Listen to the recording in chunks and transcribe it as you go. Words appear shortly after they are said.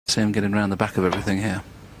See him getting round the back of everything here.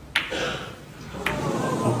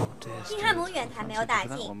 丁汉姆远弹没有打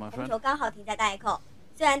进，红球刚好停在袋口。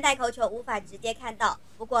虽然袋口球无法直接看到，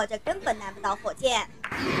不过这根本难不倒火箭。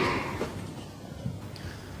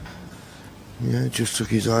Yeah, just took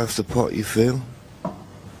his eye off the pot, you feel? I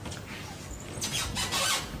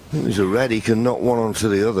think there's a red, he can knock one onto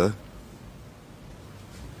the other.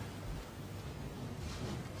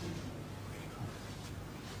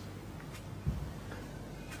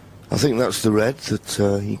 I think that's the red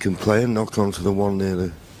that he can play and knock onto the one near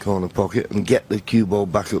the corner pocket and get the cue ball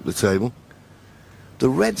back up the table. The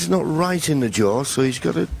red's not right in the jaw, so he's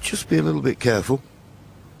got to just be a little bit careful.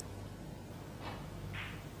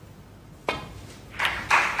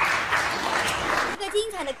 一个精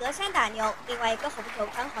彩的隔山打牛，另外一个红球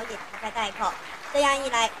刚好也停在袋口。这样一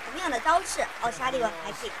来，同样的招式，奥沙利文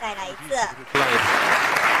还可以再来一次。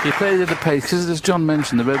He played at the pace because, as John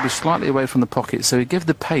mentioned, the red was slightly away from the pocket, so he gave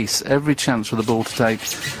the pace every chance for the ball to take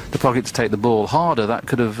the pocket to take the ball. Harder, that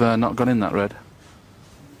could have not gone in that red.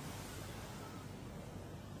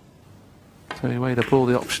 So he weighed up all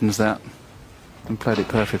the options there and played it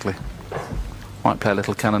perfectly. Might play a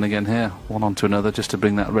little cannon again here, one onto another, just to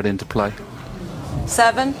bring that red into play.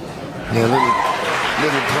 7. Yeah,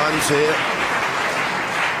 little plans here.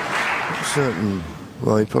 Not certain.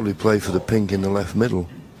 Well, he'd probably play for the pink in the left middle.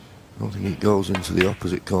 I don't think it goes into the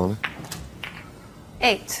opposite corner.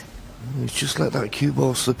 8. He's just let that cue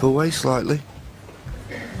ball slip away slightly.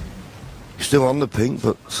 Still on the pink,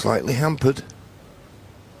 but slightly hampered.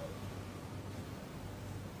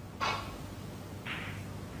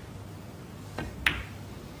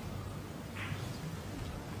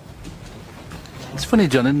 It's funny,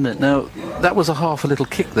 John, isn't it? Now, that was a little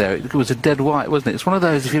kick there. It was a dead white, wasn't it? It's one of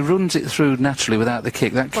those, if he runs it through naturally without the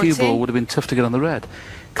kick, that cue ball would have been tough to get on the red.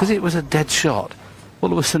 Because it was a dead shot,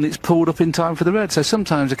 all of a sudden it's pulled up in time for the red. So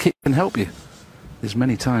sometimes a kick can help you. There's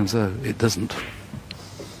many times, though, it doesn't.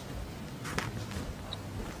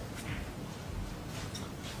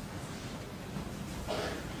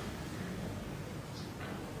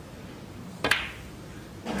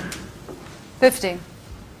 $50.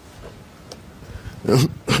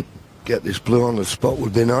 Get this blue on the spot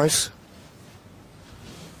would be nice.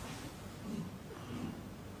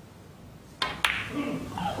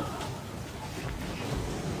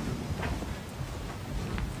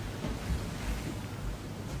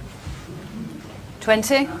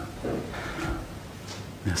 $20.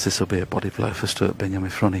 Yes, this will be a body blow for Stuart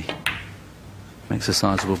Binyamifroni. Makes a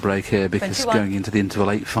sizable break here because 21. Going into the interval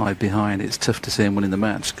 8-5 behind, it's tough to see him winning the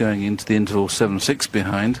match. Going into the interval 7-6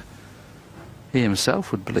 behind, he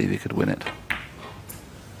himself would believe he could win it.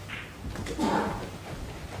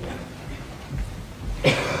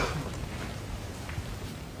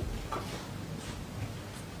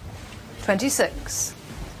 $26.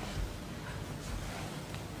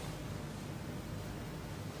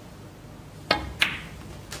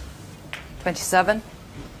 $27.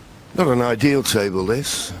 Not an ideal table,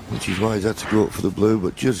 this, which is why he's had to go up for the blue,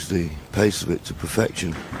 but just the pace of it to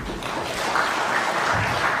perfection.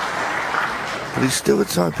 But it's still a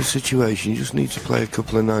type of situation, you just need to play a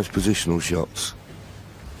couple of nice positional shots.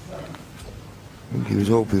 I think he was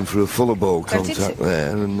hoping for a fuller ball contact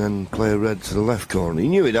there and then play a red to the left corner. He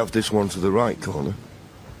knew he'd have this one to the right corner.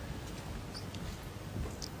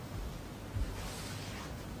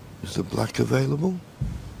 Is the black available?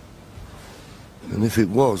 And if it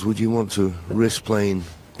was, would you want to risk playing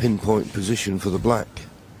pinpoint position for the black?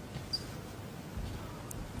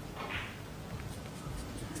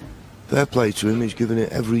 Fair play to him, he's given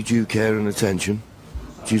it every due care and attention,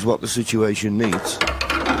 which is what the situation needs.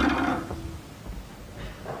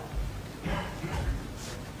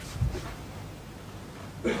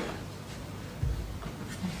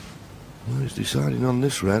 Well, he's deciding on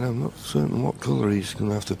this red. I'm not certain what colour he's going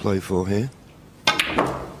to have to play for here.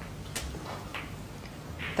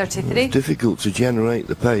 33. It's difficult to generate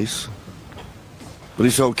the pace, but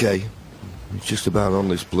it's okay. It's just about on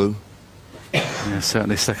this blue. Yeah,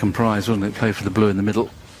 certainly second prize, wasn't it? Play for the blue in the middle.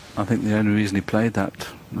 I think the only reason he played that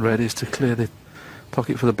red is to clear the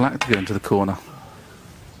pocket for the black to go into the corner.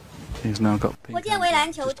 He's now got pink. 火箭围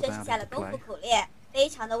篮球真是下了功夫苦练，非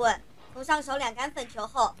常的稳。从上手2杆粉球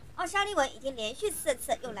后，奥沙利文已经连续4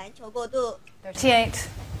次用篮球过渡。38.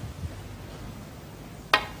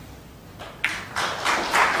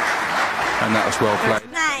 And that was well played.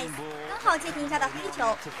 Nice， 刚好接停下的黑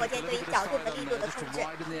球，火箭对于角度和力度的控制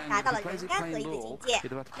达到了人干合一的境界，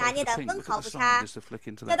拿捏得分毫不差。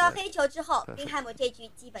接到黑球之后，宾汉姆这局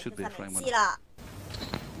基本就算没戏了。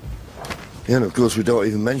Yeah, and of course we don't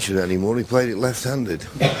even mention it anymore. He played it left-handed.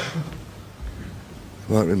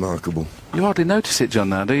 Quite remarkable. You hardly notice it, John,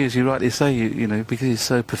 now, do you? As you rightly say, you know, because he's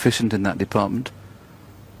so proficient in that department.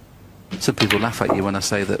 Some people laugh at you when I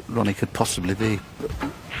say that Ronnie could possibly be,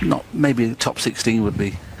 not maybe top 16 would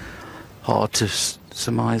be hard to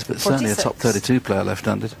surmise, but certainly a top 32 player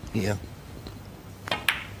left-handed. Yeah.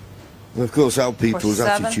 And of course, how people's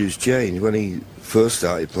 47. attitudes change. When he first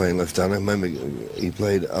started playing left-handed, I remember he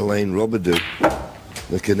played Alain Robidoux,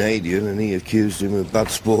 the Canadian, and he accused him of bad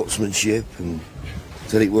sportsmanship and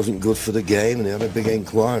said it wasn't good for the game, and he had a big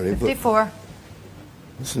inquiry. 54. But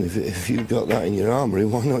listen, if you've got that in your armoury,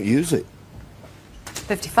 why not use it?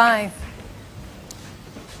 55.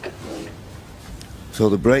 So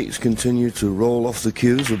the breaks continue to roll off the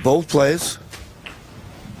cues of both players.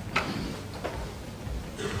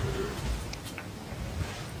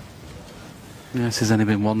 Yes, there's only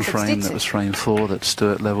been one frame, 62. that was frame 4, that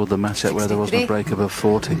Stewart levelled the match at where there wasn't a 63. break above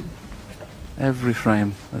 40. Every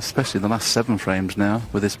frame, especially the last 7 frames now,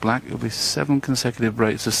 with this black, it'll be 7 consecutive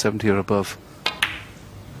breaks of 70 or above.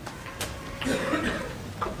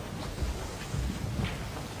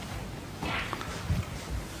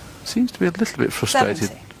 Seems to be a little bit frustrated,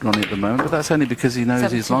 70. Ronnie, at the moment, but that's only because he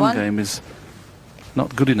knows his long 71. game is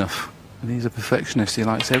not good enough. And he's a perfectionist. He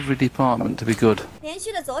likes every department to be good. 连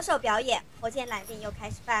续的左手表演，火箭蓝定又开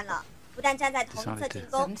始犯了。不但站在同侧进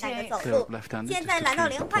攻，懒得走路，现在懒到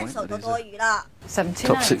连换手都多余了。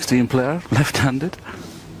Top 79. 16 player, left-handed.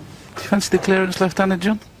 Do you fancy the clearance left-handed,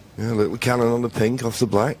 John? Yeah, a little cannon on the pink off the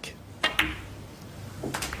black.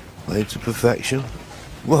 Played to perfection.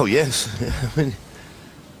 Well, yes. I mean,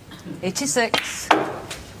 86.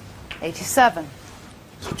 87.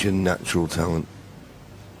 such a natural talent.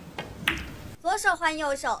 左手换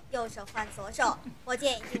右手，右手换左手，火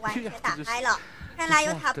箭已经完全打开了。看来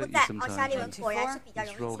有他不在，奥沙利文果然是比较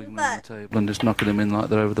容易兴奋。 And just knocking them in like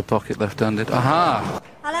they're over the pocket left-handed. Aha!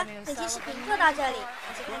 好了，本期视频就到这里，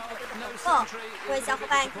我是看台球的冯冯，各位小伙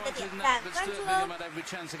伴记得点赞关注哦。